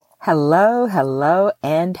Hello, hello,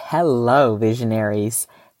 and hello, visionaries.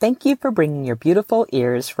 Thank you for bringing your beautiful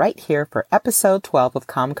ears right here for episode 12 of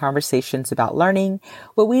Calm Conversations About Learning,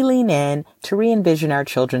 where we lean in to re-envision our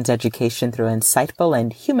children's education through insightful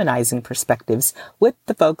and humanizing perspectives with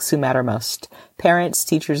the folks who matter most, parents,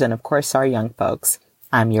 teachers, and of course our young folks.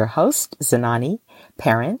 I'm your host, Zanani,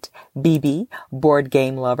 parent, BB, board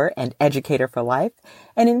game lover, and educator for life.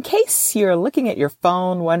 And in case you're looking at your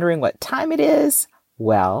phone wondering what time it is,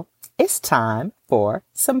 well, it's time for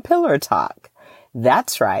some pillar talk.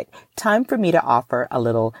 That's right. Time for me to offer a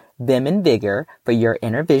little vim and vigor for your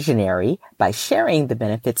inner visionary by sharing the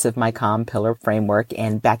benefits of my Calm Pillar framework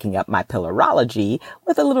and backing up my pillarology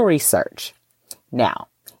with a little research. Now,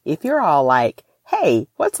 if you're all like, hey,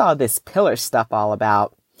 what's all this pillar stuff all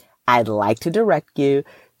about? I'd like to direct you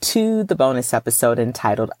to the bonus episode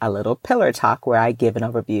entitled A Little Pillar Talk, where I give an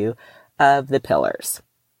overview of the pillars.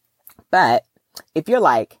 But if you're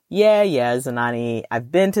like, yeah, Zanani, I've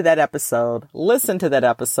been to that episode, listened to that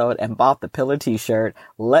episode, and bought the pillar t-shirt,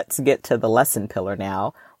 let's get to the lesson pillar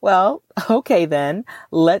now. Well, okay then,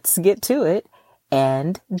 let's get to it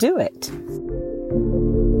and do it.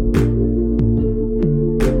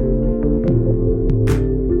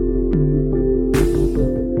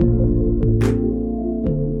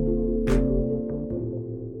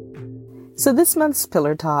 So this month's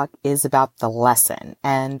pillar talk is about the lesson,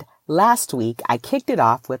 and last week, I kicked it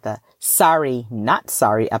off with a sorry, not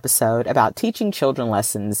sorry episode about teaching children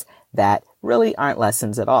lessons that really aren't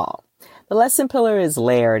lessons at all. The lesson pillar is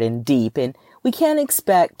layered and deep, and we can't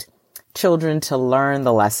expect children to learn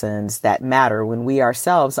the lessons that matter when we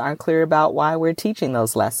ourselves aren't clear about why we're teaching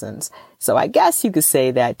those lessons. So I guess you could say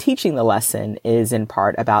that teaching the lesson is in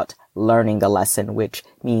part about learning the lesson, which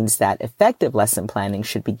means that effective lesson planning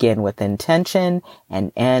should begin with intention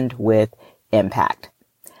and end with impact.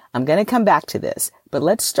 I'm going to come back to this, but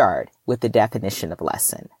let's start with the definition of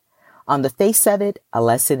lesson. On the face of it, a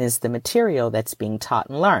lesson is the material that's being taught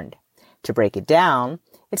and learned. To break it down,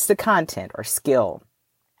 it's the content or skill,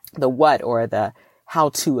 the what or the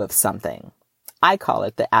how-to of something. I call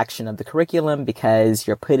it the action of the curriculum because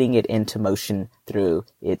you're putting it into motion through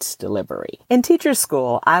its delivery. In teacher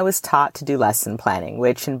school, I was taught to do lesson planning,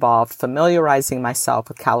 which involved familiarizing myself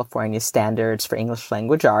with California standards for English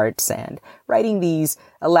language arts and writing these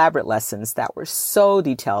elaborate lessons that were so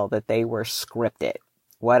detailed that they were scripted.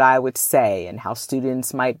 What I would say and how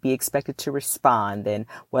students might be expected to respond and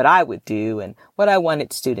what I would do and what I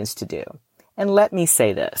wanted students to do. And let me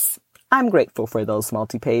say this. I'm grateful for those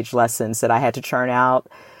multi-page lessons that I had to churn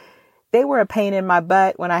out. They were a pain in my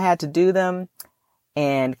butt when I had to do them.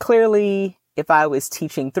 And clearly, if I was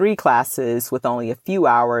teaching 3 classes with only a few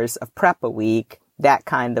hours of prep a week, that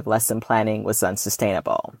kind of lesson planning was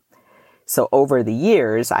unsustainable. So over the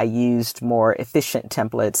years, I used more efficient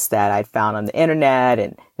templates that I'd found on the internet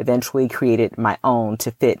and eventually created my own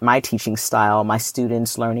to fit my teaching style, my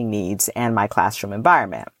students' learning needs, and my classroom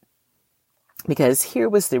environment. Because here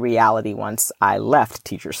was the reality once I left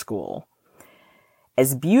teacher school.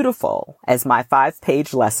 As beautiful as my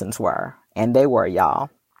 5-page lessons were, and they were,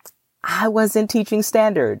 y'all, I wasn't teaching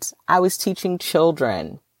standards. I was teaching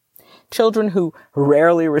children. Children who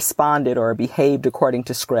rarely responded or behaved according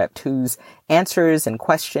to script, whose answers and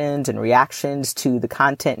questions and reactions to the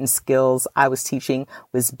content and skills I was teaching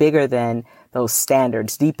was bigger than those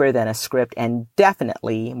standards, deeper than a script, and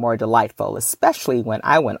definitely more delightful, especially when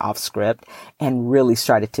I went off script and really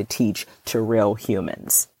started to teach to real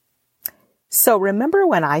humans. So remember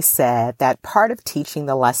when I said that part of teaching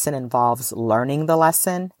the lesson involves learning the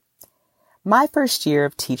lesson? My first year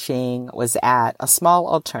of teaching was at a small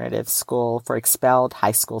alternative school for expelled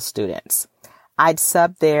high school students. I'd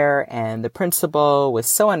subbed there, and the principal was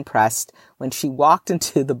so impressed when she walked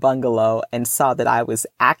into the bungalow and saw that I was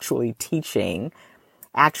actually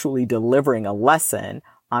delivering a lesson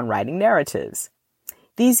on writing narratives.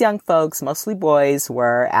 These young folks, mostly boys,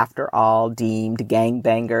 were, after all, deemed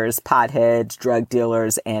gangbangers, potheads, drug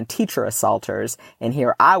dealers, and teacher assaulters, and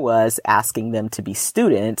here I was asking them to be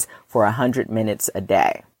students for 100 minutes a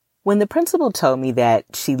day. When the principal told me that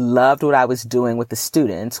she loved what I was doing with the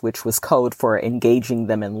students, which was code for engaging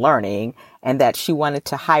them in learning, and that she wanted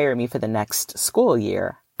to hire me for the next school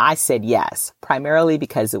year, I said yes, primarily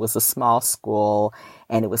because it was a small school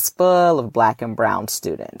and it was full of Black and brown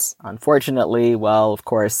students. Unfortunately, well, of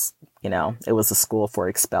course, it was a school for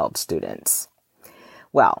expelled students.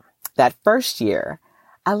 Well, that first year,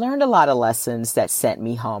 I learned a lot of lessons that sent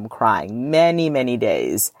me home crying many, many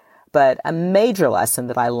days. But a major lesson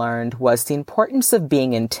that I learned was the importance of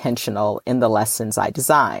being intentional in the lessons I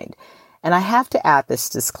designed. And I have to add this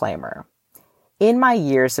disclaimer. In my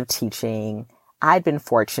years of teaching, I'd been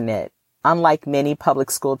fortunate. Unlike many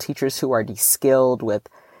public school teachers who are de-skilled with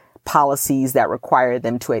policies that require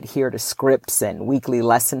them to adhere to scripts and weekly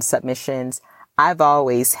lesson submissions, I've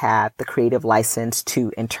always had the creative license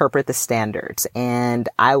to interpret the standards. And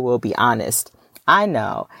I will be honest, I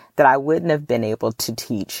know that I wouldn't have been able to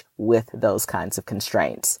teach with those kinds of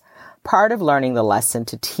constraints. Part of learning the lesson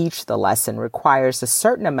to teach the lesson requires a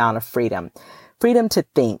certain amount of freedom to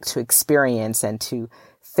think, to experience, and to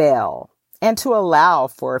fail, and to allow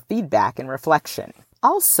for feedback and reflection.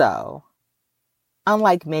 Also,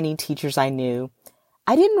 unlike many teachers I knew,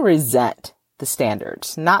 I didn't resent the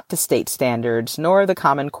standards, not the state standards, nor the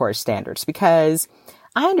Common Core standards, because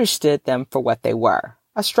I understood them for what they were,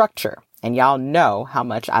 a structure. And y'all know how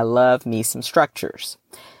much I love me some structures.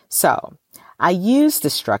 So I used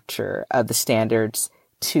the structure of the standards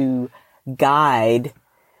to guide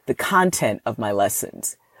the content of my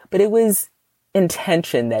lessons, but it was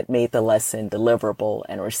intention that made the lesson deliverable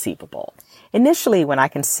and receivable. Initially, when I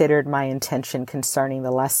considered my intention concerning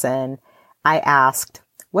the lesson, I asked,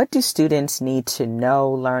 what do students need to know,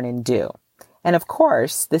 learn, and do? And of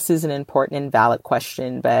course, this is an important and valid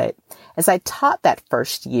question, but as I taught that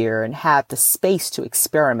first year and had the space to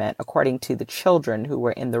experiment according to the children who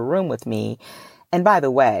were in the room with me, and by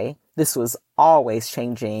the way, this was always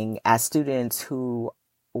changing as students who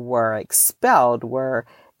were expelled were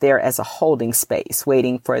there as a holding space,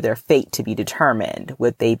 waiting for their fate to be determined.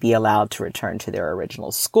 Would they be allowed to return to their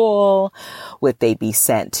original school? Would they be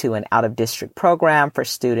sent to an out-of-district program for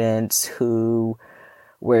students who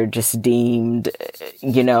were just deemed,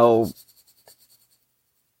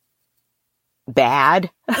 bad?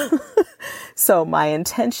 So my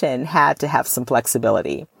intention had to have some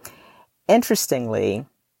flexibility. Interestingly,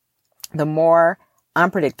 the more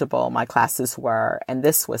unpredictable my classes were, and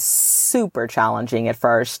this was super challenging at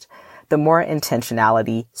first, the more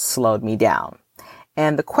intentionality slowed me down.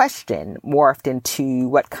 And the question morphed into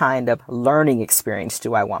what kind of learning experience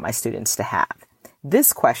do I want my students to have?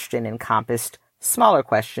 This question encompassed smaller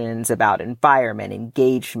questions about environment,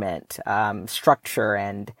 engagement, structure,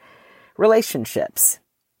 and relationships,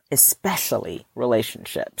 especially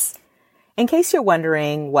relationships. In case you're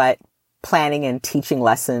wondering what planning and teaching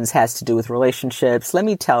lessons has to do with relationships, let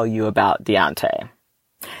me tell you about Deontay.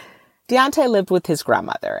 Deontay lived with his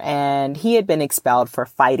grandmother, and he had been expelled for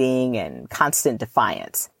fighting and constant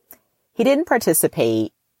defiance. He didn't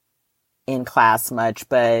participate in class much,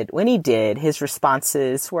 but when he did, his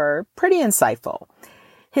responses were pretty insightful.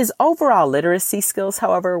 His overall literacy skills,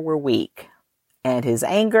 however, were weak, and his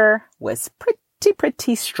anger was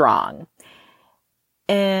pretty strong.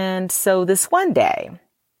 And so this one day,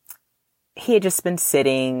 he had just been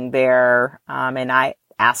sitting there, and I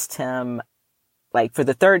asked him, for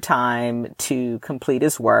the third time, to complete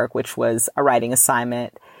his work, which was a writing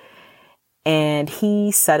assignment, and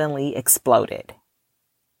he suddenly exploded.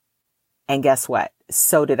 And guess what?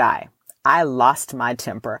 So did I. I lost my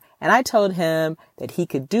temper, and I told him that he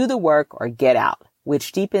could do the work or get out,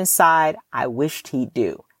 which deep inside, I wished he'd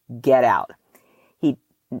do. Get out.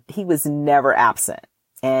 He was never absent.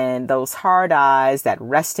 And those hard eyes, that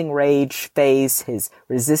resting rage face, his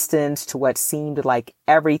resistance to what seemed like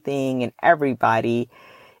everything and everybody,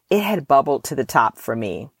 it had bubbled to the top for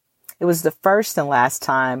me. It was the first and last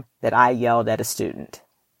time that I yelled at a student.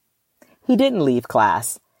 He didn't leave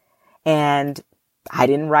class, and I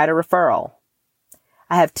didn't write a referral.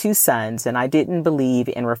 I have 2 sons, and I didn't believe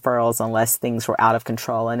in referrals unless things were out of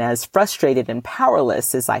control. And as frustrated and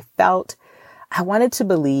powerless as I felt, I wanted to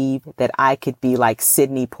believe that I could be like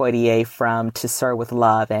Sidney Poitier from To Sir with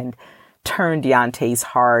Love and turn Deontay's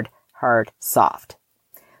hard heart soft.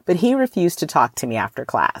 But he refused to talk to me after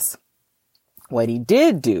class. What he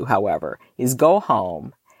did do, however, is go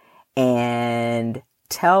home and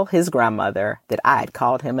tell his grandmother that I had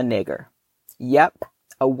called him a nigger. Yep,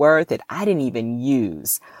 a word that I didn't even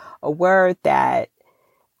use, a word that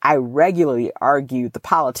I regularly argued the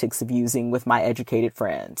politics of using with my educated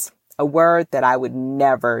friends. A word that I would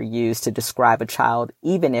never use to describe a child,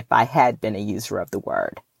 even if I had been a user of the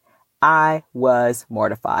word. I was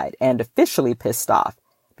mortified and officially pissed off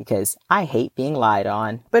because I hate being lied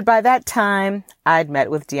on. But by that time, I'd met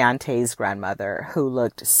with Deontay's grandmother, who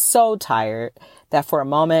looked so tired that for a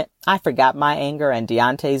moment, I forgot my anger and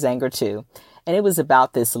Deontay's anger too. And it was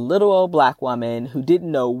about this little old black woman who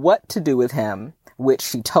didn't know what to do with him, which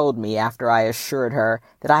she told me after I assured her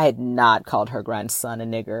that I had not called her grandson a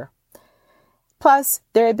nigger. Plus,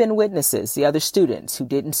 there had been witnesses, the other students, who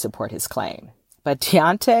didn't support his claim. But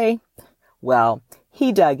Deontay, well,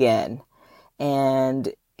 he dug in,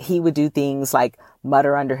 and he would do things like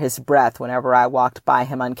mutter under his breath whenever I walked by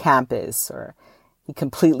him on campus, or He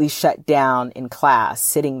completely shut down in class,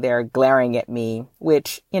 sitting there glaring at me,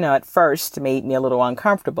 which, at first made me a little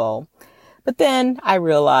uncomfortable. But then I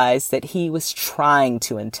realized that he was trying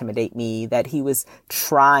to intimidate me, that he was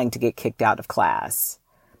trying to get kicked out of class.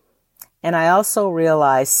 And I also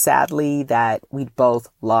realized, sadly, that we'd both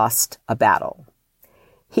lost a battle.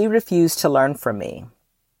 He refused to learn from me.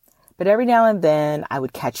 But every now and then I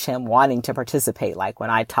would catch him wanting to participate, like when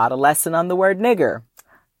I taught a lesson on the word nigger.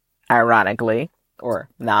 Ironically, or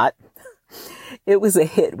not, it was a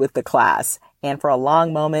hit with the class. And for a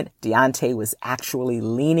long moment, Deontay was actually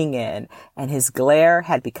leaning in, and his glare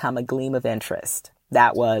had become a gleam of interest.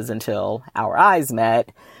 That was until our eyes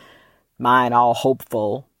met, mine all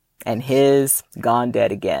hopeful, and his gone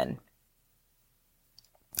dead again.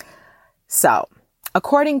 So,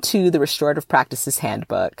 according to the Restorative Practices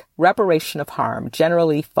Handbook, reparation of harm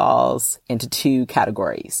generally falls into two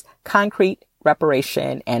categories: concrete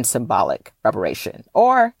reparation and symbolic reparation,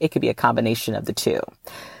 or it could be a combination of the two.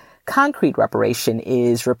 Concrete reparation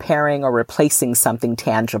is repairing or replacing something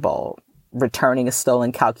tangible, returning a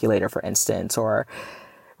stolen calculator, for instance, or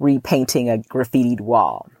repainting a graffitied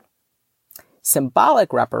wall.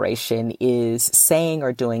 Symbolic reparation is saying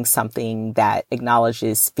or doing something that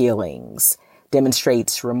acknowledges feelings,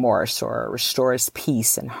 demonstrates remorse, or restores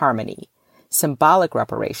peace and harmony. Symbolic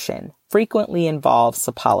reparation frequently involves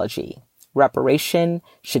apology. Reparation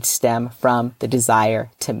should stem from the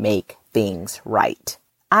desire to make things right.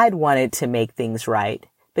 I'd wanted to make things right,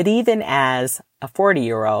 but even as a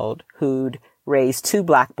 40-year-old who'd raised 2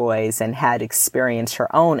 black boys and had experienced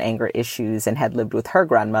her own anger issues and had lived with her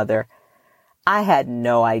grandmother, I had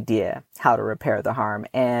no idea how to repair the harm,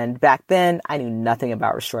 and back then I knew nothing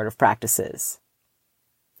about restorative practices.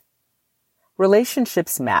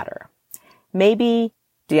 Relationships matter. Maybe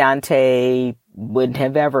Deontay wouldn't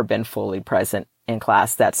have ever been fully present in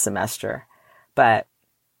class that semester, but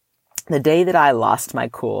the day that I lost my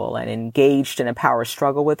cool and engaged in a power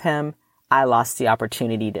struggle with him, I lost the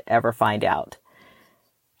opportunity to ever find out.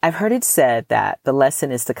 I've heard it said that the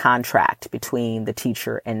lesson is the contract between the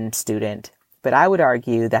teacher and student, but I would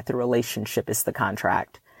argue that the relationship is the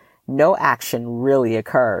contract. No action really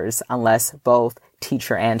occurs unless both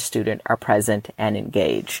teacher and student are present and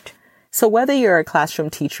engaged. So whether you're a classroom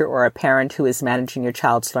teacher or a parent who is managing your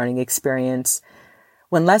child's learning experience,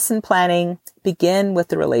 when lesson planning, begin with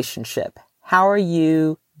the relationship. How are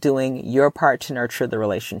you doing your part to nurture the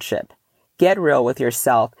relationship? Get real with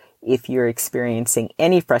yourself if you're experiencing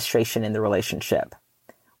any frustration in the relationship.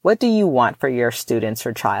 What do you want for your students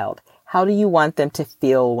or child? How do you want them to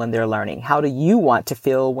feel when they're learning? How do you want to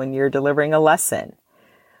feel when you're delivering a lesson?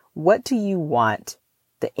 What do you want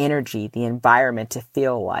the energy, the environment to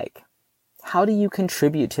feel like? How do you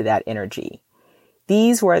contribute to that energy?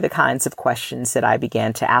 These were the kinds of questions that I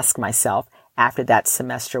began to ask myself after that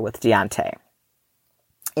semester with Deontay.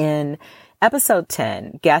 In episode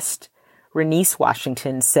 10, guest Renice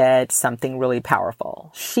Washington said something really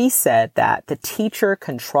powerful. She said that the teacher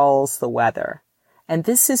controls the weather. And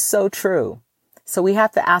this is so true. So we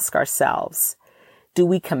have to ask ourselves, do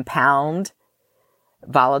we compound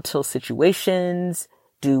volatile situations?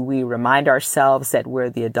 Do we remind ourselves that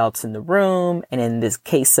we're the adults in the room? And in this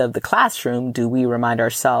case of the classroom, do we remind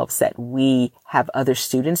ourselves that we have other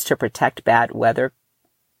students to protect bad weather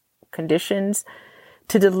conditions?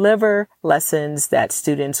 To deliver lessons that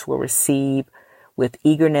students will receive with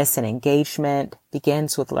eagerness and engagement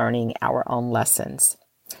begins with learning our own lessons.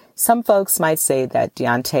 Some folks might say that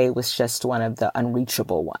Deontay was just one of the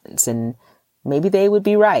unreachable ones, and maybe they would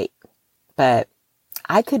be right. But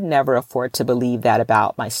I could never afford to believe that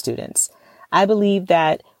about my students. I believe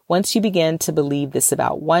that once you begin to believe this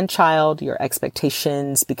about one child, your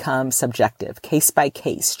expectations become subjective, case by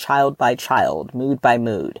case, child by child, mood by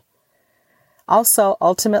mood. Also,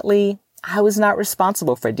 ultimately, I was not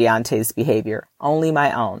responsible for Deontay's behavior, only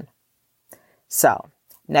my own. So,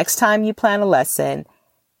 next time you plan a lesson,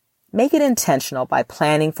 make it intentional by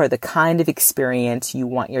planning for the kind of experience you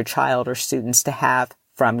want your child or students to have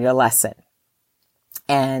from your lesson.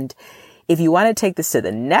 And if you want to take this to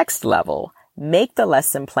the next level, make the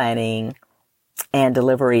lesson planning and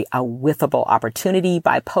delivery a withable opportunity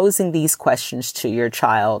by posing these questions to your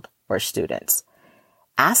child or students.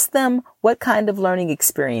 Ask them what kind of learning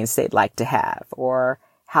experience they'd like to have or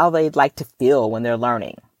how they'd like to feel when they're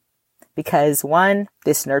learning. Because 1,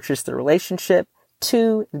 this nurtures the relationship.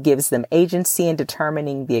 2, it gives them agency in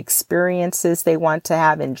determining the experiences they want to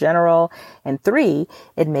have in general. And 3,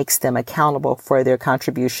 it makes them accountable for their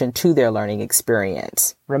contribution to their learning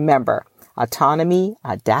experience. Remember, autonomy,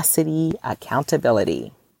 audacity,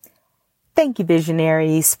 accountability. Thank you,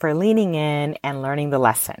 visionaries, for leaning in and learning the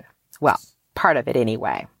lesson. Well, part of it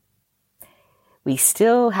anyway. We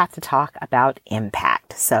still have to talk about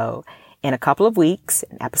impact. So in a couple of weeks,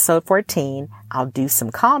 in episode 14, I'll do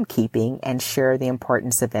some calm keeping and share the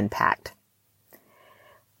importance of impact.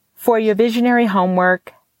 For your visionary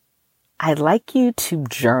homework, I'd like you to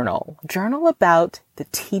journal. Journal about the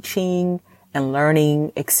teaching and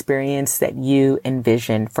learning experience that you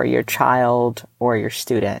envision for your child or your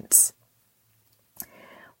students.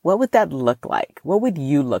 What would that look like? What would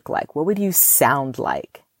you look like? What would you sound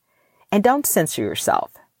like? And don't censor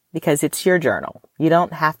yourself because it's your journal. You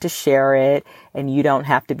don't have to share it and you don't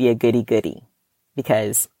have to be a goody-goody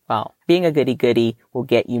because, well, being a goody-goody will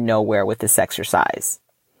get you nowhere with this exercise.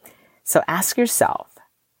 So ask yourself,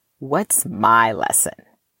 what's my lesson?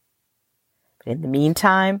 But in the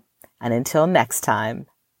meantime, and until next time,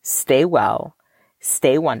 stay well,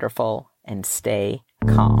 stay wonderful, and stay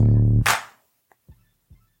calm.